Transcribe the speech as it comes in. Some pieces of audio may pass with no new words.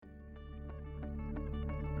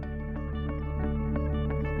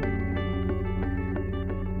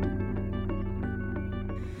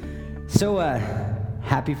So,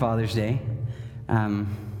 happy Father's Day to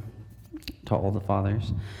all the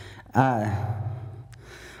fathers.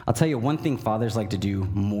 I'll tell you one thing fathers like to do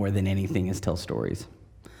more than anything is tell stories.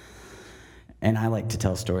 And I like to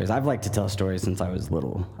tell stories. I've liked to tell stories since I was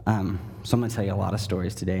little. So I'm going to tell you a lot of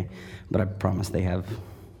stories today, but I promise they have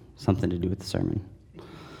something to do with the sermon.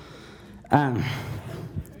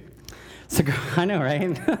 So I know,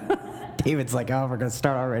 right? David's like, oh, we're going to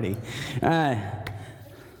start already.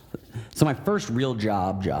 So my first real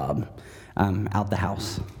job out the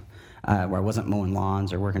house, where I wasn't mowing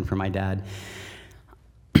lawns or working for my dad.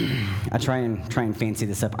 I try and fancy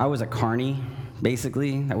this up. I was at Kearney,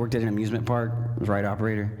 basically. I worked at an amusement park. I was a ride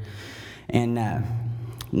operator. And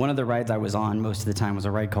one of the rides I was on most of the time was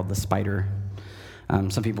a ride called the Spider.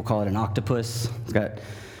 Some people call it an octopus.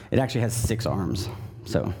 It actually has 6 arms.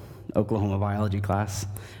 So Oklahoma biology class,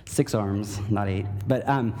 6 arms, not 8. But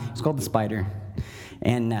it's called the Spider.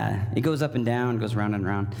 And it goes up and down, goes round and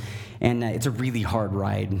round. And it's a really hard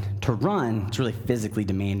ride to run. It's really physically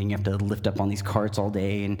demanding. You have to lift up on these carts all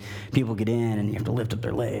day, and people get in, and you have to lift up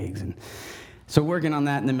their legs. And so working on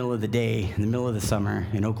that in the middle of the day, in the middle of the summer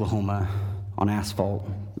in Oklahoma on asphalt,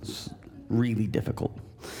 was really difficult.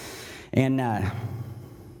 And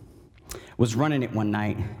was running it one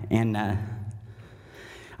night, and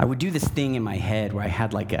I would do this thing in my head where I had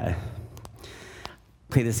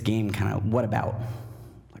play this game kind of, what about?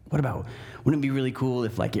 Wouldn't it be really cool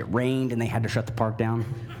if it rained and they had to shut the park down?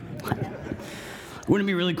 Wouldn't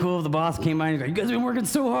it be really cool if the boss came by and go, you guys have been working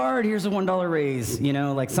so hard, here's a $1 raise,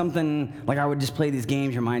 something, I would just play these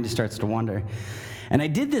games, your mind just starts to wander. And I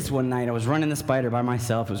did this one night. I was running the Spider by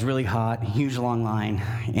myself. It was really hot, huge long line.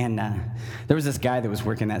 And there was this guy that was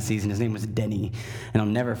working that season. His name was Denny, and I'll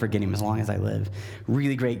never forget him as long as I live.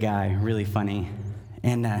 Really great guy, really funny.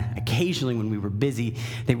 And occasionally when we were busy,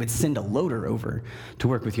 they would send a loader over to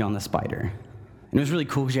work with you on the Spider. And it was really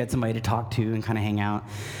cool because you had somebody to talk to and kind of hang out.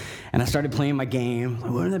 And I started playing my game.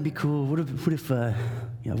 Wouldn't that be cool? What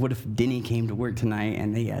if Denny came to work tonight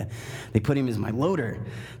and they put him as my loader?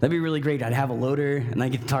 That'd be really great. I'd have a loader and I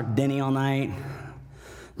get to talk to Denny all night.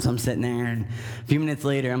 So I'm sitting there, and a few minutes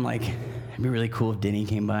later, I'm like, it'd be really cool if Denny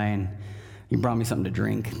came by and he brought me something to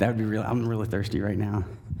drink. That would be real. I'm really thirsty right now.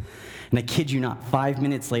 And I kid you not, 5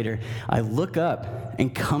 minutes later, I look up,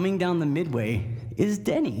 and coming down the midway is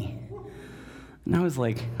Denny. And I was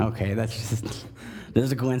like, okay,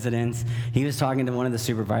 there's a coincidence. He was talking to one of the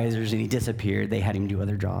supervisors, and he disappeared. They had him do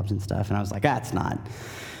other jobs and stuff. And I was like, that's not.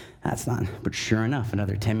 But sure enough,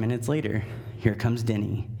 another 10 minutes later, here comes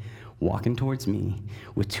Denny, walking towards me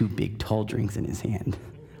with 2 big, tall drinks in his hand.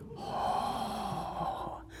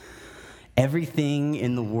 Everything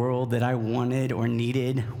in the world that I wanted or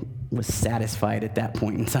needed was satisfied at that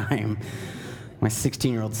point in time. My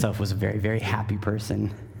 16-year-old self was a very, very happy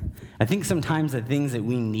person. I think sometimes the things that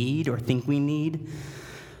we need or think we need,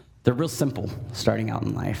 they're real simple starting out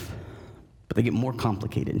in life, but they get more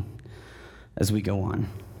complicated as we go on.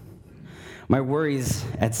 My worries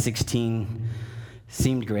at 16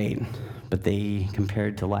 seemed great, but they,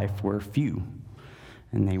 compared to life, were few,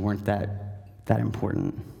 and they weren't that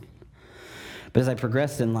important. But as I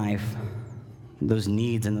progressed in life, those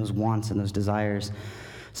needs and those wants and those desires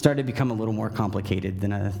started to become a little more complicated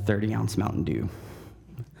than a 30-ounce Mountain Dew.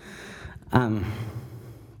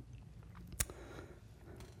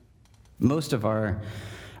 Most of our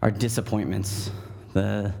disappointments,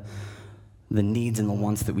 the needs and the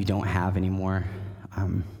wants that we don't have anymore,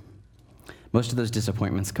 most of those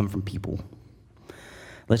disappointments come from people.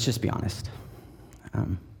 Let's just be honest.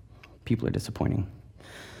 People are disappointing.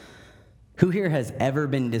 Who here has ever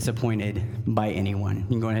been disappointed by anyone? You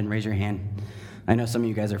can go ahead and raise your hand. I know some of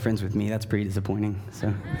you guys are friends with me. That's pretty disappointing.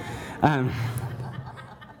 So,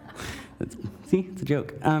 see, it's a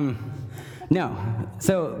joke. No.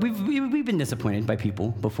 So we've been disappointed by people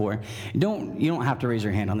before. You don't have to raise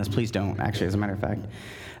your hand on this. Please don't. Actually, as a matter of fact,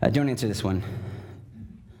 don't answer this one.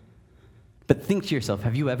 But think to yourself: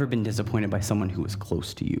 have you ever been disappointed by someone who was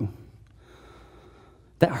close to you?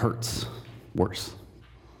 That hurts worse.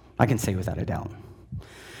 I can say without a doubt.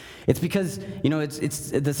 It's because,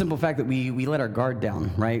 it's the simple fact that we let our guard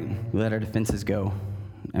down, right? We let our defenses go,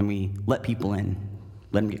 and we let people in,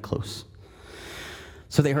 let them get close.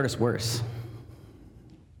 So they hurt us worse.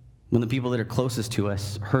 When the people that are closest to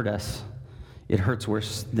us hurt us, it hurts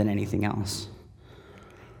worse than anything else.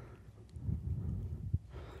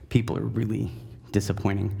 People are really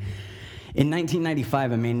disappointing. In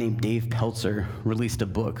 1995, a man named Dave Pelzer released a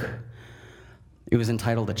book. It was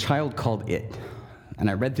entitled A Child Called It, and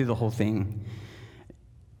I read through the whole thing.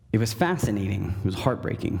 It was fascinating. It was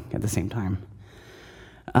heartbreaking at the same time.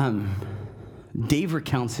 Dave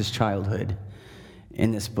recounts his childhood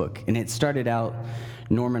in this book, and it started out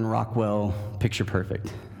Norman Rockwell, picture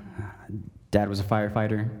perfect. Dad was a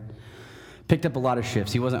firefighter, picked up a lot of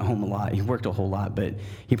shifts. He wasn't home a lot. He worked a whole lot, but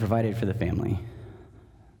he provided for the family.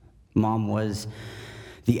 Mom was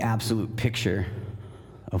the absolute picture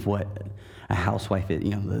of what a housewife is,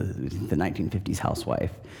 the 1950s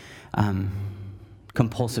housewife.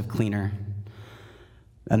 Compulsive cleaner,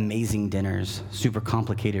 amazing dinners, super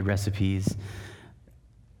complicated recipes.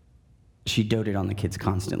 She doted on the kids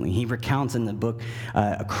constantly. He recounts in the book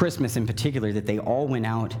a Christmas in particular that they all went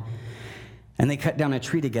out and they cut down a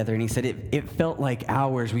tree together, and he said it felt like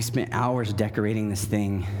hours. We spent hours decorating this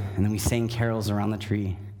thing, and then we sang carols around the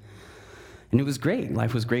tree. And it was great.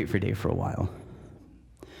 Life was great for Dave for a while.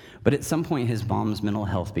 But at some point, his mom's mental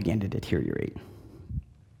health began to deteriorate.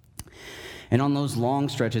 And on those long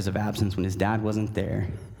stretches of absence when his dad wasn't there,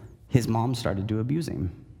 his mom started to abuse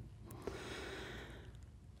him.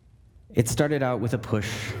 It started out with a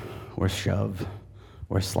push or shove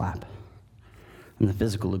or slap, and the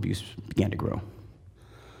physical abuse began to grow.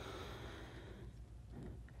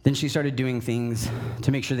 Then she started doing things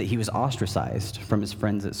to make sure that he was ostracized from his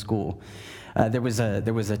friends at school. There was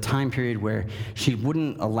a time period where she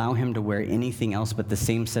wouldn't allow him to wear anything else but the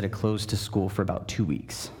same set of clothes to school for about 2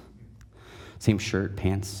 weeks. Same shirt,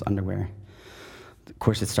 pants, underwear. Of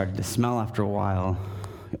course, it started to smell after a while.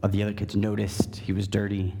 The other kids noticed he was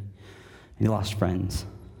dirty. He lost friends.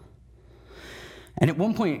 And at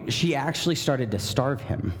one point, she actually started to starve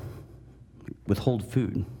him, withhold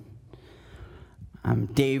food.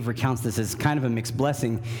 Dave recounts this as kind of a mixed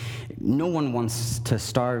blessing. No one wants to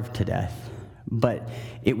starve to death, but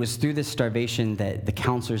it was through this starvation that the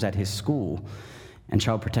counselors at his school and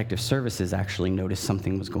Child Protective Services actually noticed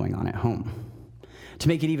something was going on at home. To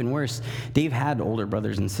make it even worse, Dave had older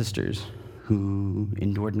brothers and sisters who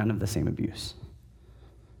endured none of the same abuse.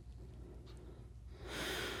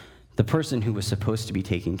 The person who was supposed to be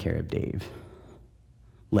taking care of Dave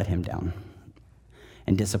let him down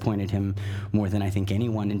and disappointed him more than I think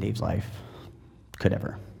anyone in Dave's life could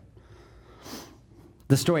ever.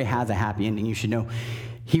 The story has a happy ending, you should know.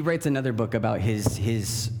 He writes another book about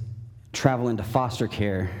his travel into foster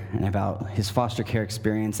care and about his foster care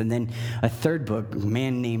experience. And then a third book,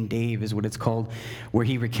 Man Named Dave is what it's called, where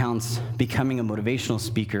he recounts becoming a motivational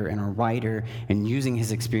speaker and a writer and using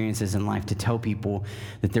his experiences in life to tell people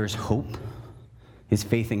that there's hope. His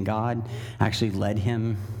faith in God actually led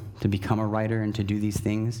him to become a writer and to do these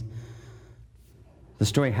things. The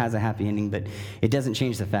story has a happy ending, but it doesn't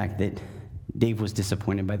change the fact that Dave was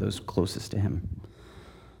disappointed by those closest to him.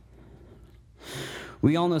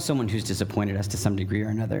 We all know someone who's disappointed us to some degree or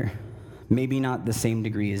another. Maybe not the same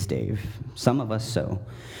degree as Dave. Some of us so.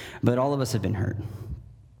 But all of us have been hurt.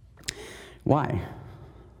 Why?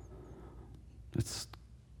 It's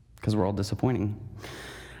because we're all disappointing.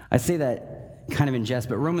 I say that kind of in jest,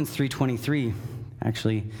 but Romans 3:23,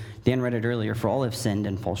 actually, Dan read it earlier, for all have sinned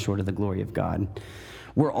and fall short of the glory of God.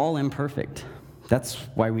 We're all imperfect. That's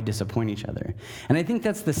why we disappoint each other. And I think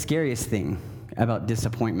that's the scariest thing about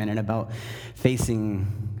disappointment and about facing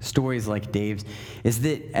stories like Dave's, is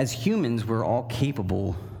that as humans, we're all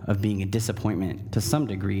capable of being a disappointment to some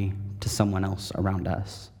degree to someone else around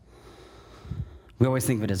us. We always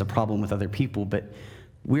think of it as a problem with other people, but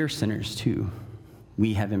we're sinners too.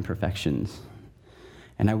 We have imperfections.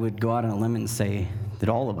 And I would go out on a limb and say that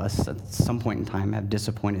all of us at some point in time have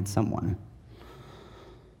disappointed someone.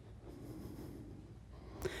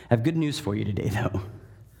 I have good news for you today, though.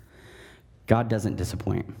 God doesn't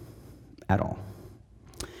disappoint at all.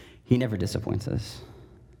 He never disappoints us.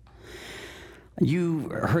 You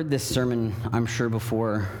heard this sermon, I'm sure,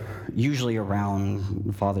 before, usually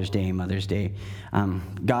around Father's Day, Mother's Day.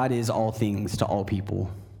 God is all things to all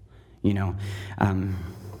people,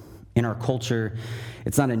 In our culture,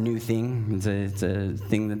 it's not a new thing. It's a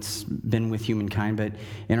thing that's been with humankind, but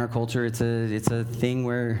in our culture, it's a thing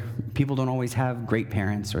where people don't always have great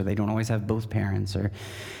parents, or they don't always have both parents,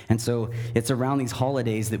 and so it's around these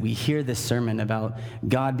holidays that we hear this sermon about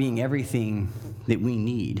God being everything that we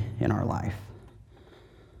need in our life.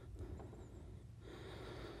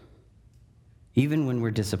 Even when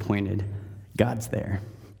we're disappointed, God's there.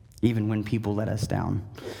 Even when people let us down.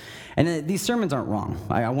 And these sermons aren't wrong.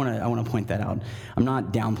 I want to point that out. I'm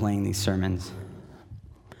not downplaying these sermons.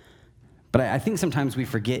 But I think sometimes we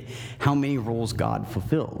forget how many roles God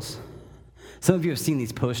fulfills. Some of you have seen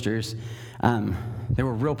these posters. They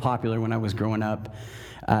were real popular when I was growing up.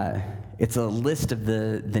 It's a list of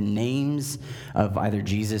the names of either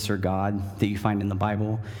Jesus or God that you find in the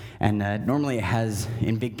Bible. And normally it has,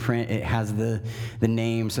 in big print, it has the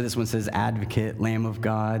name. So this one says Advocate, Lamb of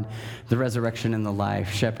God, the Resurrection and the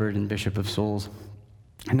Life, Shepherd and Bishop of Souls.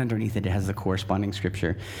 And underneath it, it has the corresponding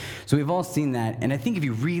scripture. So we've all seen that. And I think if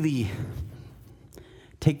you really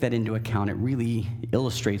take that into account, it really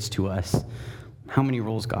illustrates to us how many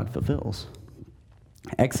roles God fulfills.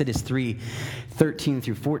 Exodus 3:13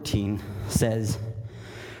 through 14 says,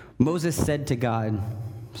 Moses said to God,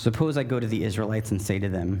 suppose I go to the Israelites and say to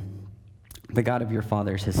them, the God of your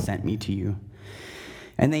fathers has sent me to you.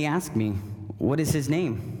 And they ask me, what is his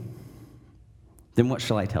name? Then what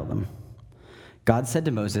shall I tell them? God said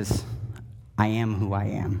to Moses, I am who I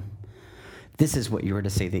am. This is what you are to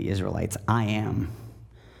say to the Israelites, I am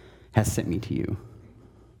has sent me to you.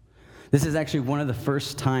 This is actually one of the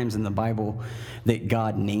first times in the Bible that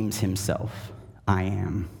God names himself. I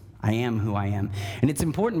am. I am who I am. And it's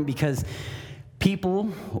important because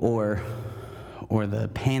people or the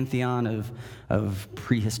pantheon of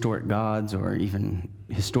prehistoric gods or even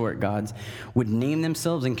historic gods would name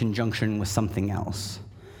themselves in conjunction with something else.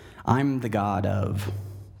 I'm the god of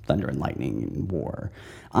thunder and lightning and war.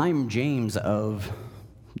 I'm James of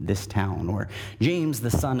this town, or James,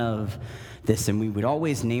 the son of this, and we would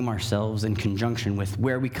always name ourselves in conjunction with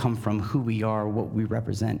where we come from, who we are, what we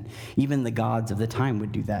represent. Even the gods of the time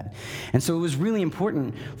would do that. And so it was really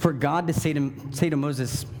important for God to say to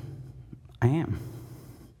Moses, I am.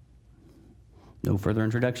 No further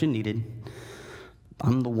introduction needed.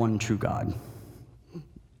 I'm the one true God.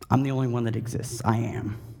 I'm the only one that exists. I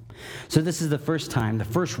am. So this is the first time, the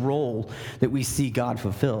first role that we see God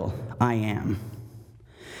fulfill. I am.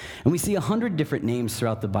 And we see 100 different names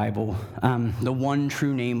throughout the Bible. The one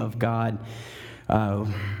true name of God, the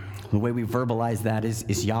way we verbalize that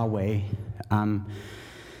is Yahweh.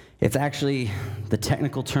 It's actually, the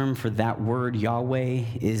technical term for that word, Yahweh,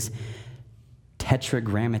 is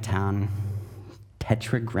tetragrammaton.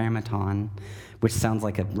 Tetragrammaton, which sounds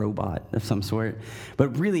like a robot of some sort,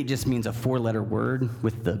 but really just means a 4-letter word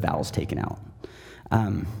with the vowels taken out.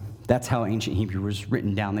 That's how ancient Hebrew was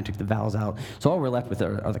written down. They took the vowels out. So all we're left with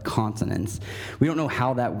are the consonants. We don't know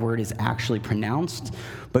how that word is actually pronounced,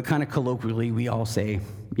 but kind of colloquially, we all say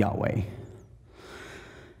Yahweh.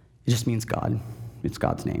 It just means God. It's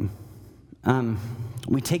God's name.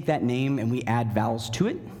 We take that name and we add vowels to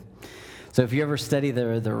it. So if you ever study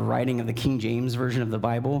the writing of the King James Version of the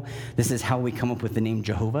Bible, this is how we come up with the name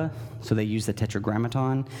Jehovah. So they use the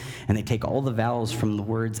tetragrammaton, and they take all the vowels from the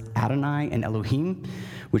words Adonai and Elohim,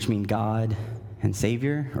 which mean God and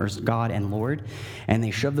Savior, or God and Lord, and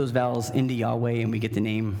they shove those vowels into Yahweh, and we get the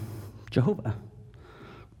name Jehovah,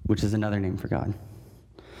 which is another name for God.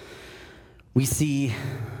 We see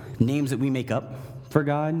names that we make up for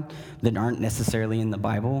God that aren't necessarily in the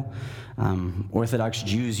Bible. Orthodox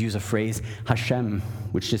Jews use a phrase, Hashem,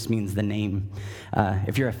 which just means the name.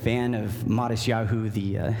 If you're a fan of Matisyahu,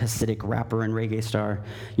 the Hasidic rapper and reggae star,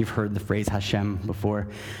 you've heard the phrase Hashem before.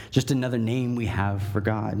 Just another name we have for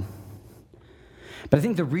God. But I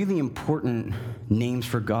think the really important names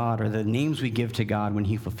for God are the names we give to God when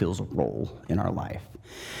he fulfills a role in our life.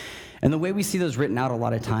 And the way we see those written out a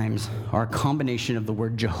lot of times are a combination of the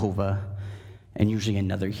word Jehovah and usually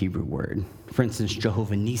another Hebrew word. For instance,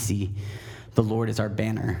 Jehovah Nisi, the Lord is our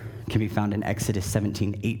banner, can be found in Exodus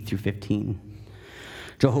 17:8 through 15.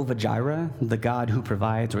 Jehovah Jireh, the God who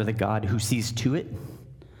provides, or the God who sees to it.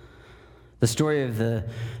 The story of the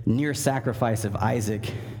near sacrifice of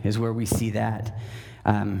Isaac is where we see that.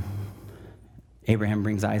 Abraham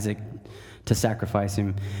brings Isaac to sacrifice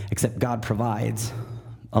him, except God provides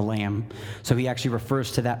a lamb. So he actually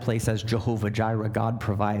refers to that place as Jehovah Jireh. God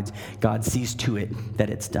provides. God sees to it that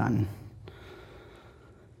it's done.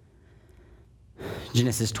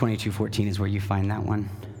 Genesis 22:14 is where you find that one.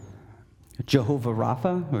 Jehovah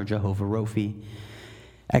Rapha, or Jehovah Rophi.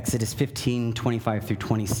 Exodus 15:25 through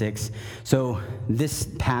 26. So this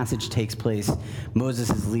passage takes place. Moses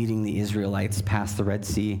is leading the Israelites past the Red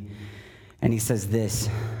Sea. And he says this,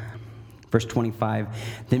 verse 25,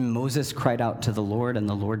 Then Moses cried out to the Lord, and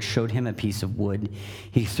the Lord showed him a piece of wood.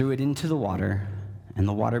 He threw it into the water, and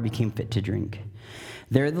the water became fit to drink.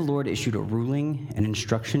 There the Lord issued a ruling and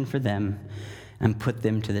instruction for them and put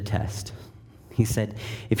them to the test. He said,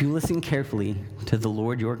 If you listen carefully to the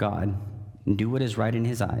Lord your God, and do what is right in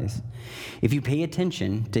his eyes, if you pay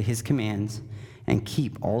attention to his commands and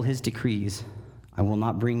keep all his decrees, I will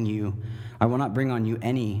not bring on you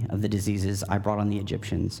any of the diseases I brought on the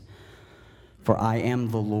Egyptians. For I am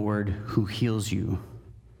the Lord who heals you.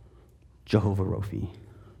 Jehovah Rophi.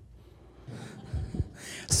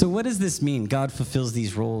 So what does this mean? God fulfills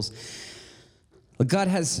these roles. Well, God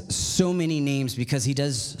has so many names because he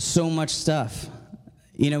does so much stuff.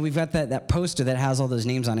 You know, we've got that poster that has all those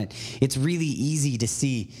names on it. It's really easy to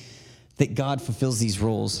see that God fulfills these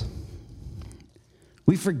roles.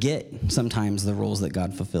 We forget sometimes the roles that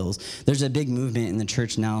God fulfills. There's a big movement in the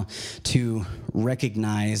church now to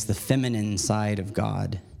recognize the feminine side of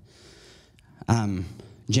God.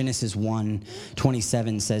 Genesis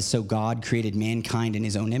 1:27 says, "So God created mankind in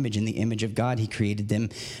his own image. In the image of God, he created them.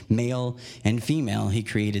 Male and female, he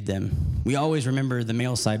created them." We always remember the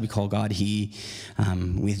male side. We call God he.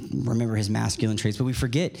 We remember his masculine traits, but we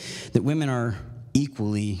forget that women are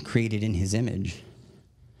equally created in his image.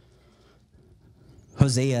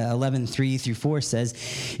 Hosea 11:3-4 says,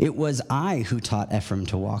 "It was I who taught Ephraim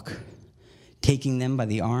to walk, taking them by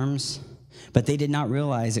the arms. But they did not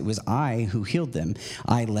realize it was I who healed them.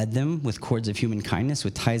 I led them with cords of human kindness,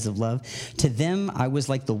 with ties of love. To them I was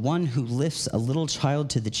like the one who lifts a little child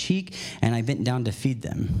to the cheek, and I bent down to feed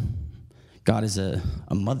them." God is a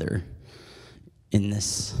mother in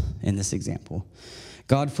this example.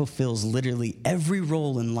 God fulfills literally every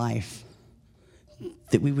role in life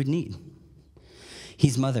that we would need.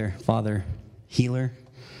 He's mother, father, healer,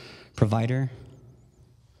 provider.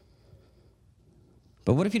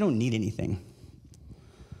 But what if you don't need anything?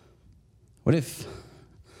 What if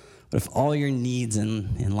all your needs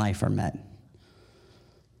in life are met?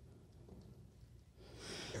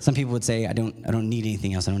 Some people would say, I don't need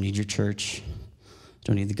anything else. I don't need your church. I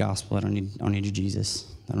don't need the gospel. I don't need your Jesus.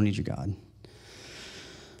 I don't need your God.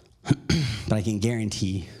 But I can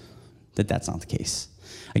guarantee that that's not the case.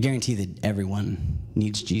 I guarantee that everyone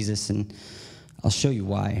needs Jesus, and I'll show you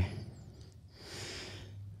why.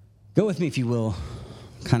 Go with me, if you will.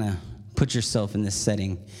 Kind of put yourself in this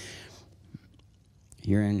setting.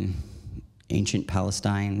 You're in ancient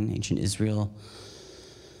Palestine, ancient Israel,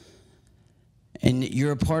 and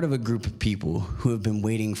you're a part of a group of people who have been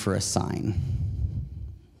waiting for a sign.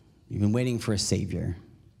 You've been waiting for a savior.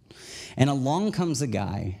 And along comes a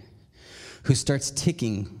guy who starts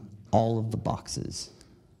ticking all of the boxes,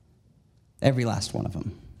 every last one of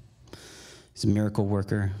them. He's a miracle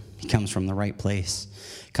worker. He comes from the right place,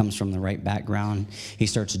 comes from the right background. He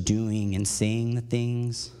starts doing and saying the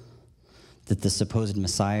things that the supposed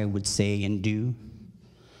Messiah would say and do.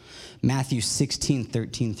 Matthew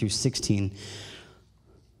 16:13-16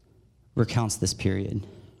 recounts this period.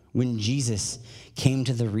 When Jesus came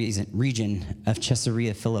to the region of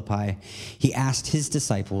Caesarea Philippi, he asked his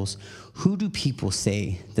disciples, "Who do people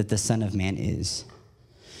say that the Son of Man is?"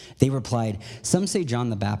 They replied, "Some say John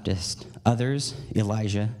the Baptist, others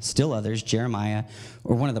Elijah, still others Jeremiah,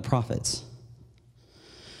 or one of the prophets."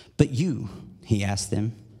 "But you," he asked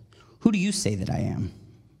them, "who do you say that I am?"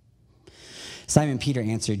 Simon Peter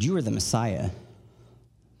answered, "You are the Messiah,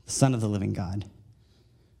 the Son of the living God."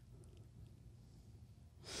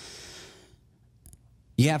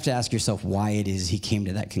 You have to ask yourself why it is he came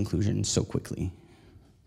to that conclusion so quickly.